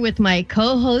I'm here with my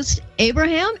co-host,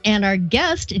 Abraham, and our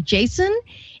guest, Jason.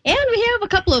 And we have a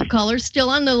couple of callers still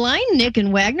on the line, Nick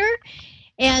and Wagner.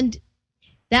 And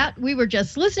that we were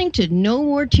just listening to No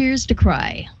More Tears to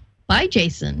Cry by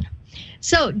Jason.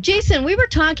 So, Jason, we were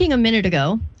talking a minute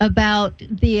ago about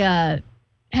the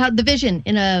how the vision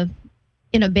in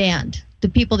a band, the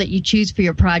people that you choose for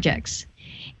your projects.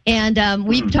 And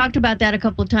we've talked about that a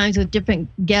couple of times with different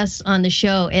guests on the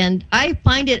show. And I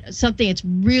find it something that's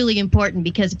really important,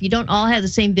 because if you don't all have the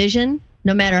same vision,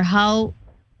 no matter how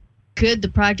good the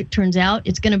project turns out,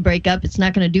 it's going to break up. It's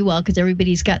not going to do well because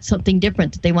everybody's got something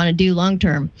different that they want to do long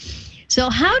term.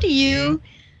 So how do you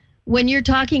when you're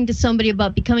talking to somebody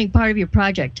about becoming part of your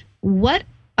project, what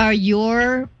are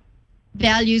your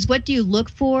values? What do you look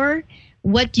for?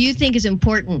 What do you think is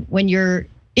important when you're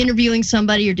interviewing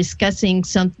somebody or discussing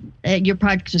your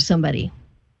project with somebody?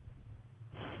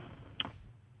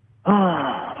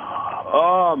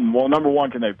 Well, number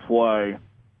one, can they play?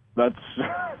 That's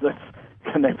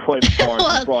can they play the part?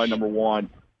 That's probably number one.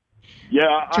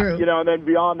 Yeah, true. And then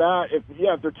beyond that, if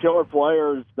they're killer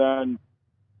players, then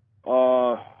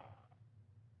I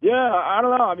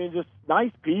don't know. I mean, just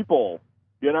nice people.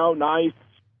 Nice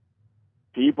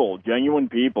people, genuine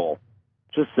people.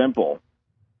 Just simple.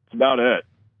 It's about it.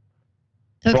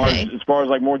 Okay. As far as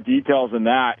like more details than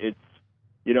that, it's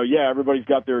everybody's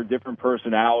got their different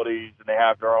personalities and they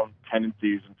have their own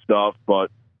tendencies and stuff. But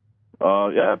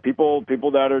people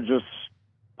that are just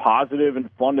positive and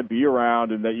fun to be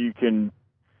around, and that you can.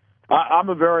 I'm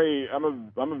a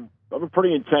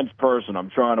pretty intense person. I'm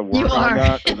trying to work on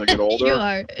that as I get older. You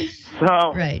are.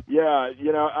 So right. Yeah,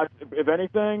 if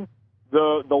anything,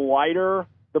 the lighter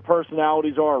the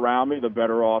personalities are around me, the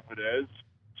better off it is.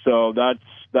 So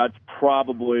that's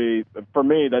probably, for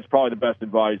me, that's probably the best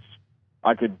advice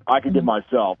I could give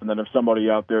myself. And then if somebody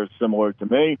out there is similar to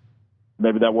me,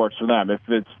 maybe that works for them. If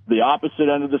it's the opposite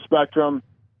end of the spectrum,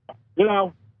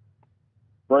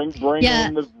 bring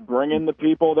in the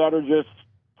people that are just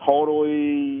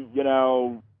totally,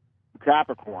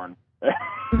 Capricorn.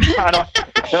 That's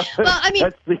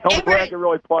the only way I can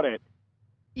really put it.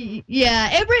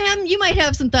 Yeah, Abraham, you might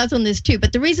have some thoughts on this too,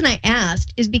 but the reason I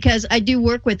asked is because I do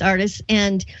work with artists,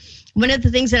 and one of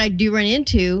the things that I do run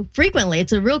into frequently,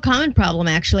 it's a real common problem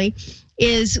actually,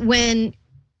 is when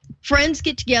friends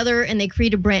get together and they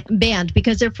create a band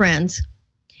because they're friends,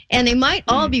 and they might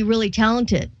all be really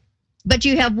talented, but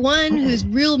you have one whose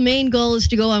real main goal is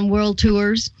to go on world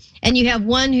tours, and you have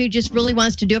one who just really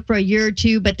wants to do it for a year or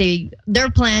two, but their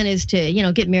plan is to,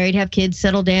 get married, have kids,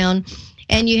 settle down,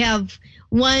 and you have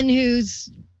one who's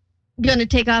going to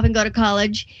take off and go to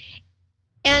college.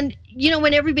 And,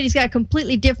 when everybody's got a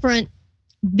completely different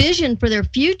vision for their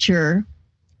future,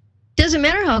 doesn't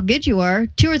matter how good you are,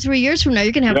 2 or 3 years from now,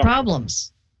 you're going to have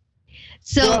problems.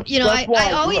 So,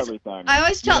 I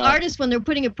always tell artists when they're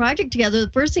putting a project together,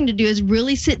 the first thing to do is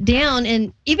really sit down,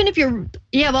 and even if you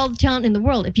have all the talent in the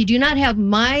world, if you do not have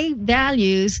my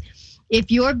values, if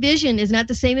your vision is not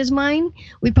the same as mine,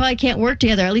 we probably can't work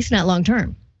together, at least not long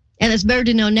term. And it's better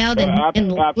to know now than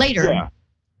later.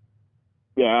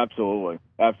 Yeah, absolutely.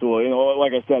 Absolutely.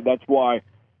 Like I said, that's why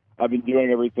I've been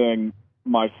doing everything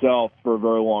myself for a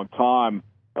very long time,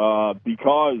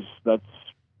 because that's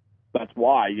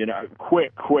why.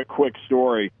 Quick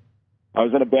story. I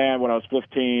was in a band when I was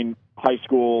 15, high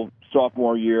school,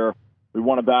 sophomore year. We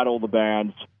won a battle of the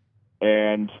bands,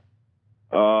 and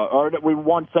we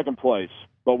won second place.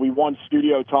 But we won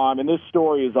studio time, and this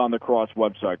story is on the Cross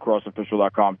website,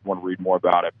 crossofficial.com, if you want to read more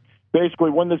about it.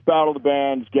 Basically, win this battle of the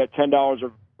bands, get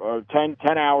 $10 or 10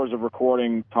 hours of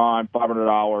recording time,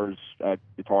 $500 at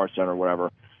Guitar Center or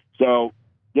whatever. So,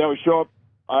 we show up.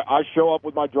 I show up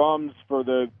with my drums for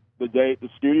the day at the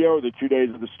studio, the 2 days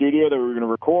of the studio that we were going to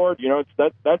record.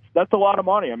 That's a lot of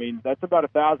money. I mean, that's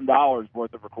about $1,000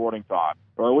 worth of recording time,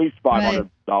 or at least $500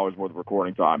 worth of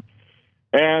recording time.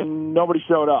 And nobody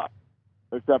showed up.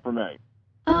 Except for me.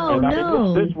 Oh,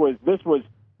 no. This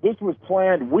was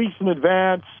planned weeks in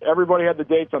advance. Everybody had the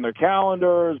dates on their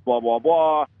calendars, blah, blah,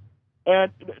 blah.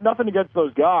 And nothing against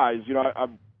those guys.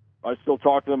 I still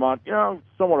talk to them on,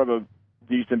 somewhat of a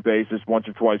decent basis, once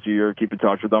or twice a year, keep in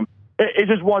touch with them. It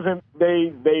just wasn't,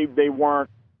 they weren't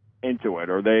into it,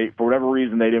 or for whatever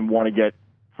reason, they didn't want to get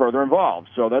further involved.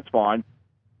 So that's fine.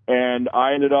 And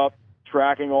I ended up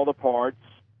tracking all the parts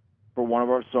for one of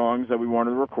our songs that we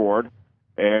wanted to record.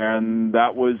 And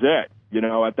that was it.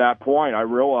 At that point, I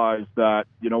realized that,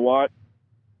 what?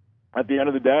 At the end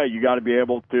of the day, you got to be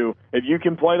able to, if you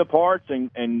can play the parts and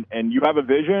you have a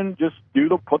vision, just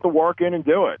put the work in and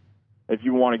do it if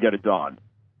you want to get it done.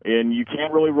 And you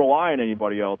can't really rely on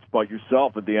anybody else but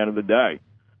yourself at the end of the day.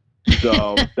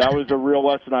 So that was a real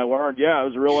lesson I learned. Yeah, it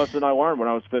was a real lesson I learned when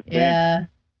I was 15. Yeah.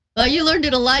 Well, you learned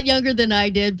it a lot younger than I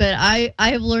did, but I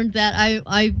have learned that.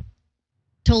 I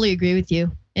totally agree with you.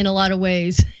 In a lot of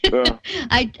ways. Yeah.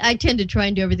 I tend to try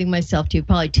and do everything myself too,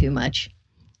 probably too much.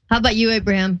 How about you,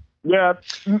 Abraham? Yeah,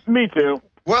 me too.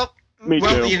 Well, me too.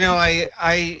 I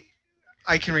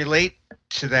can relate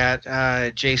to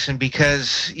that, Jason,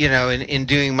 because in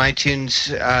doing my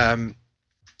tunes,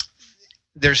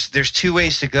 there's two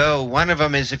ways to go. One of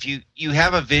them is if you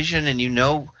have a vision and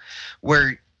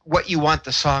what you want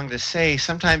the song to say.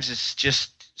 Sometimes it's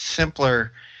just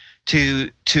simpler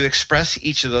to express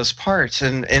each of those parts.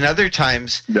 And other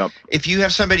times, if you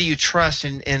have somebody you trust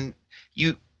and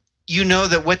you know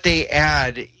that what they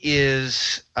add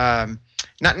is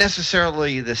not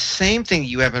necessarily the same thing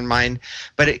you have in mind,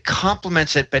 but it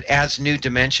complements it, but adds new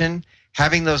dimension.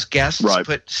 Having those guests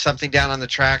put something down on the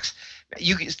tracks,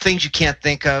 things you can't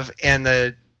think of, and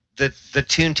the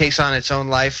tune takes on its own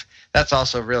life. That's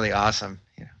also really awesome.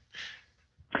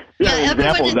 Yeah, an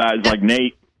example of that is like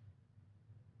Nate.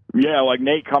 Yeah, like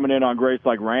Nate coming in on Grace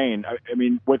Like Rain. I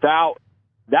mean, that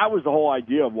was the whole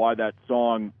idea of why that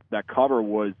song, that cover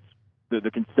was,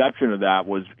 the conception of that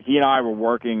was, he and I were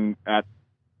working at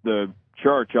the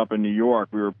church up in New York.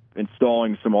 We were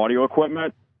installing some audio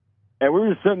equipment, and we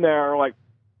were just sitting there like,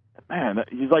 man,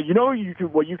 he's like, you know,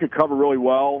 what you could cover really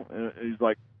well? And he's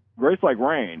like, Grace Like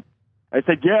Rain. I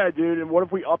said, yeah, dude, and what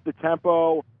if we up the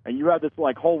tempo and you had this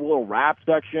like whole little rap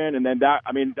section, and then that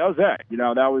was it. You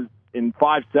know, that was in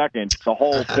 5 seconds, the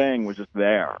whole thing was just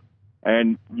there.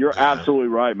 And you're absolutely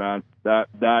right, man.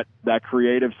 That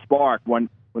creative spark, when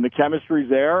the chemistry's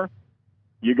there,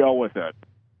 you go with it.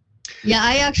 Yeah,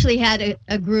 I actually had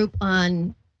a group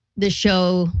on the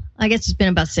show, I guess it's been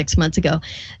about 6 months ago,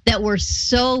 that were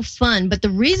so fun. But the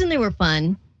reason they were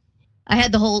fun, I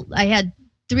had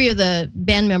 3 of the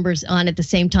band members on at the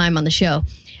same time on the show.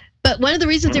 But one of the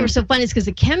reasons they were so fun is because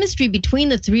the chemistry between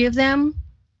the 3 of them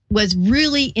was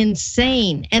really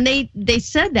insane. And they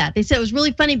said that. They said it was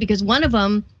really funny because one of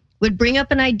them would bring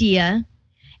up an idea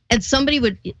and somebody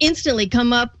would instantly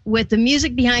come up with the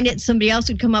music behind it, and somebody else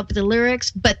would come up with the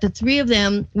lyrics. But the 3 of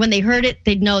them, when they heard it,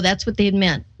 they'd know that's what they had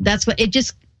meant. That's what it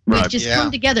just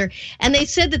come together. And they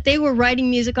said that they were writing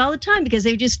music all the time because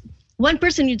they just, one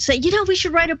person would say, you know, we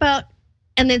should write about,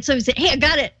 and then somebody said, hey, I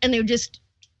got it. And it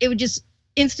would just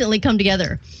instantly come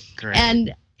together. Great.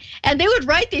 And they would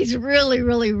write these really,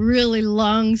 really, really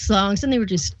long songs, and they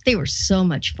were so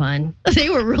much fun. They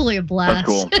were really a blast. That's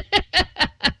cool.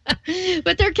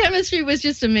 But their chemistry was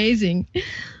just amazing.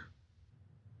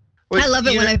 Well, I love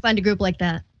it when I find a group like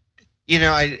that. You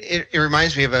know, it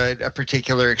reminds me of a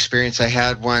particular experience I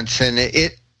had once, and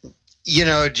it you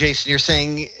know, Jason, you're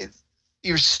saying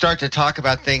you start to talk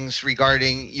about things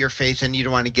regarding your faith and you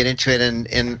don't want to get into it,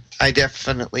 and I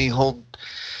definitely hold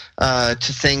to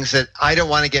things that I don't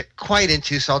want to get quite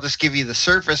into, so I'll just give you the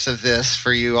surface of this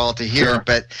for you all to hear. Sure.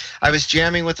 But I was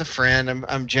jamming with a friend.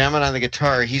 I'm jamming on the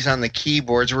guitar. He's on the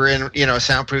keyboards. We're in, you know, a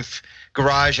soundproof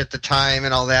garage at the time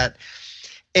and all that.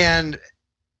 And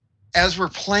as we're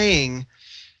playing,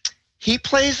 he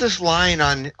plays this line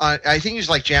on I think he was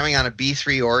like jamming on a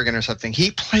B3 organ or something.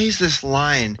 He plays this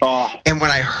line, and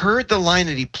when I heard the line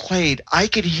that he played, I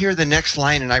could hear the next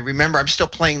line, and I remember I'm still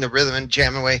playing the rhythm and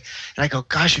jamming away, and I go,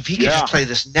 gosh, if he could just play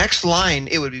this next line,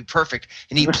 it would be perfect.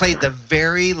 And he played the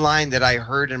very line that I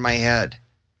heard in my head.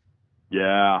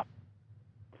 Yeah.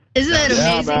 Isn't that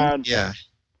amazing? Man. Yeah.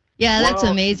 Yeah, that's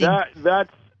amazing.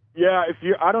 That's yeah.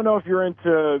 I don't know if you're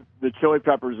into the Chili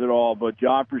Peppers at all, but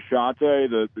John Frusciante,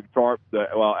 the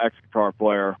ex-guitar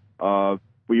player,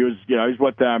 he's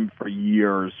with them for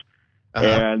years,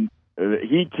 and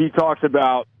he talks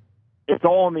about it's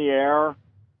all in the air.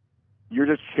 You're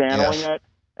just channeling it,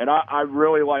 and I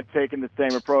really like taking the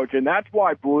same approach, and that's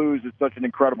why blues is such an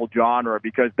incredible genre,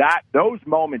 because those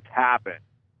moments happen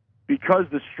because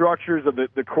the structures of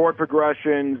the chord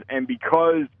progressions, and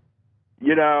because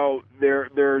you know,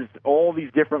 there's all these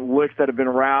different licks that have been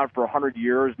around for 100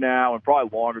 years now, and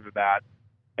probably longer than that.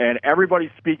 And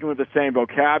everybody's speaking with the same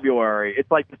vocabulary.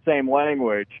 It's like the same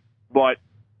language, but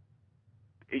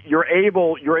you're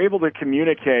able to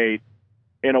communicate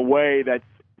in a way that's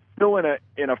still in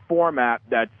a format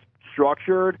that's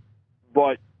structured,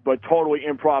 but totally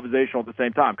improvisational at the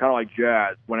same time, kind of like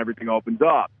jazz when everything opens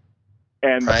up,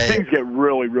 and things get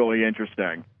really, really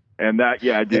interesting. And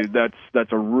dude,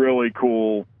 that's a really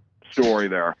cool story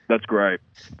there. That's great.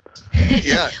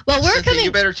 Yeah. Well, Cynthia,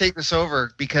 you better take this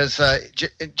over, because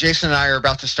Jason and I are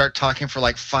about to start talking for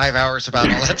like 5 hours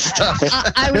about all that stuff.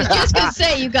 I was just going to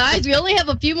say, you guys, we only have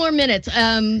a few more minutes.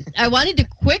 I wanted to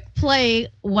quick play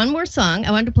one more song. I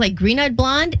wanted to play Green Eyed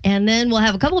Blonde, and then we'll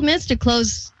have a couple of minutes to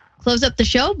close up the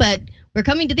show, but we're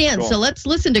coming to the end. Cool. So let's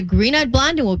listen to Green Eyed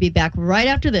Blonde, and we'll be back right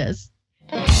after this.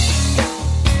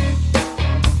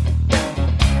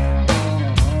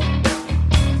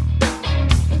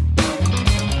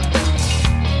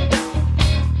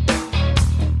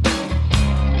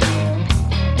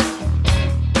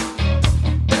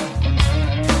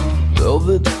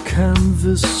 Velvet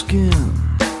canvas skin,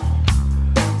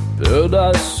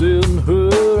 paradise in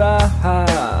her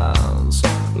eyes,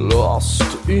 lost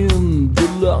in the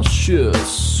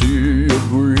luscious sea of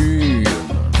green.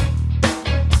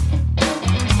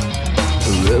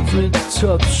 Every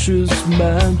touch is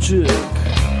magic.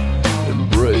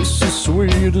 Embrace as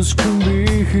sweet as can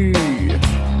be.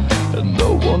 And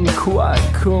no one quite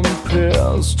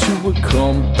compares to a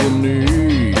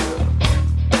company.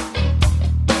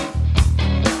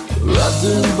 Wrapped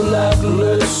in black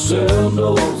lace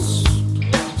sandals,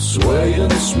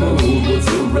 swaying smooth with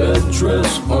a red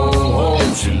dress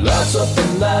on. She lights up the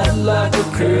night like a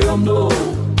candle.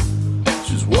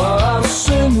 She's why I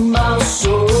sing my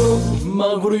soul,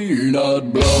 my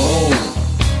green-eyed blonde.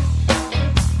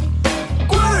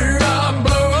 Green-eyed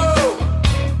blonde.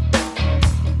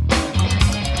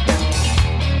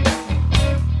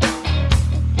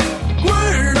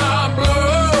 Green-eyed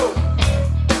blonde.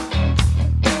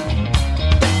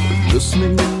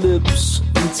 Listening lips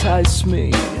entice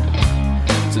me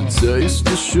to taste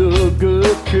the sugar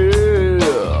kiss.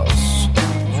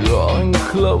 Drawing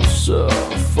closer,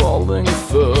 falling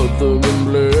further in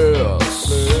bliss.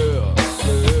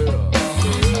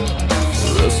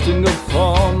 Resting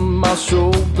upon my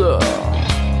shoulder,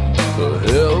 her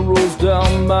hair rolls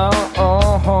down my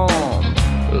arm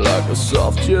like a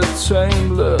soft yet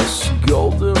tameless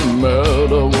golden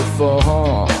meadow of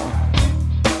fun.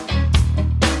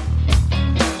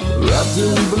 Wrapped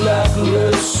in black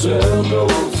lace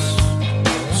sandals,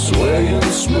 swaying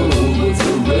smooth with a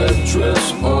red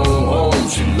dress on.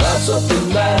 She lights up the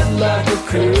night like a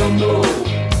candle.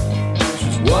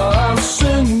 She's why I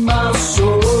sing my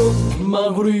soul, my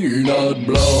green-eyed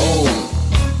blonde.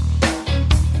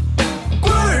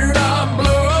 Green-eyed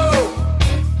blonde.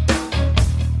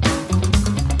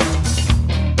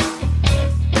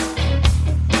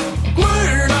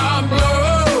 Green-eyed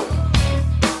blonde.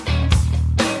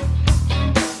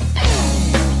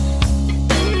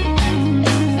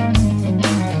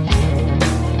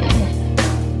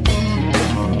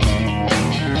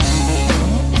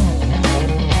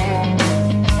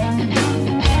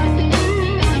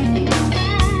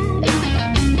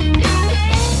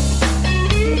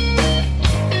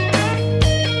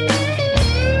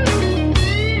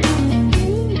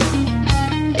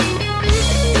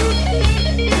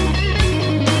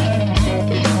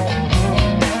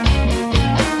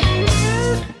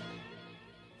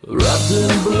 Wrapped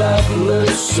in black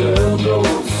lace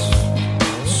sandals,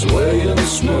 swaying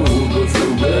smooth with a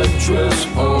red dress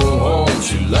on.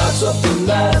 She lights up the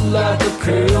night like a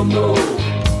candle.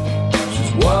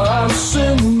 She's why I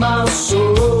sing my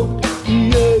soul,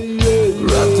 yeah, yeah.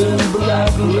 Wrapped in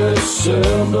black lace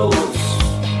sandals,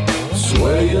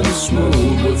 swaying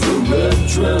smooth with a red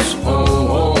dress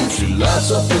on. She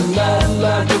lights up the night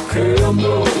like a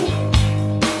candle.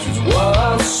 She's why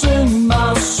I sing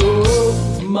my soul,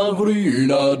 my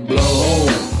green-eyed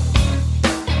blonde.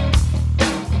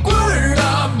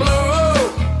 Green-eyed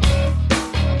blonde.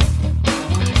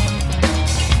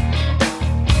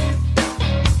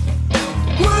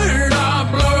 Green-eyed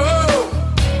blonde.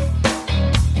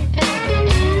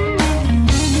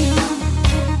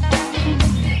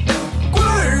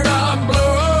 Green-eyed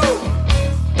blonde.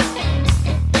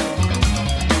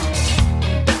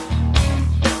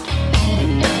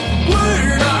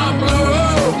 Green-eyed blonde.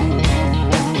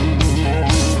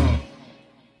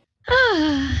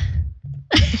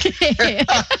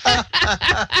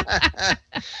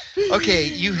 Okay,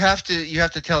 you have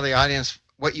to tell the audience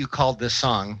what you called this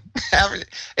song.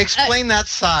 Explain that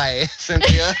sigh,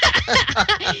 Cynthia.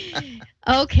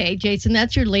 Okay, Jason,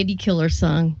 that's your lady killer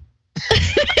song.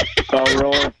 Oh,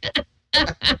 really?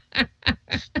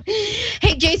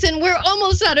 Hey, Jason, we're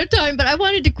almost out of time, but I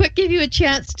wanted to quick give you a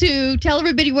chance to tell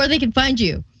everybody where they can find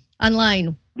you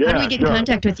online. Yeah, how do we get in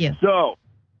contact with you? So,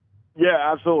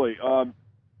 yeah, absolutely.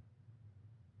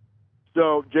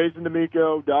 So,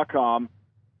 jasondamico.com,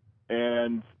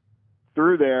 and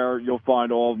through there, you'll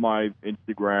find all of my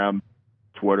Instagram,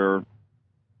 Twitter,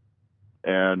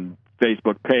 and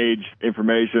Facebook page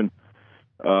information.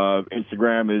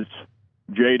 Instagram is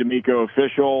JDamico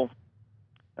Official.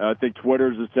 I think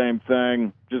Twitter's the same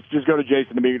thing. Just go to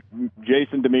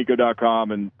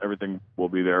jasondamico.com, and everything will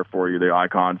be there for you, the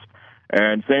icons.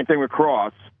 And same thing with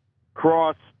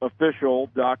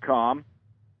crossofficial.com.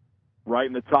 Right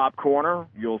in the top corner,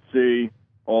 you'll see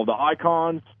all the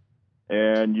icons,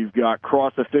 and you've got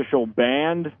Cross Official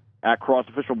Band, at Cross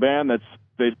Official Band. That's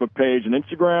Facebook page and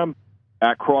Instagram.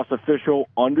 At Cross Official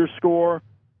 _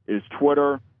 is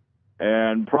Twitter,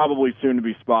 and probably soon to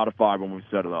be Spotify when we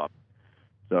set it up.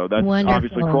 So that's wonderful.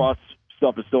 Obviously Cross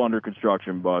stuff is still under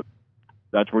construction, but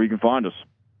that's where you can find us.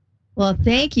 Well,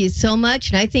 thank you so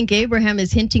much. And I think Abraham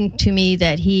is hinting to me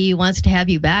that he wants to have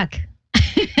you back.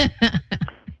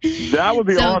 That would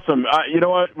be awesome. You know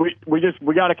what?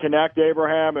 We got to connect,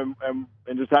 Abraham, and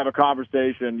just have a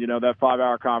conversation. You know, that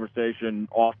 5-hour conversation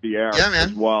off the air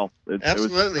as well. It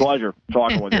was a pleasure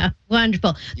talking with you.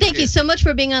 Wonderful. Thank you so much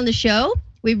for being on the show.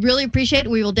 We really appreciate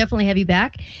it. We will definitely have you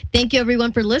back. Thank you,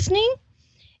 everyone, for listening,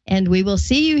 and we will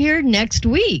see you here next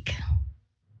week.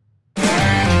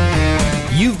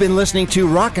 You've been listening to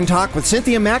Rock and Talk with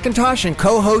Cynthia McIntosh and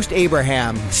co-host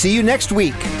Abraham. See you next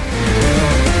week.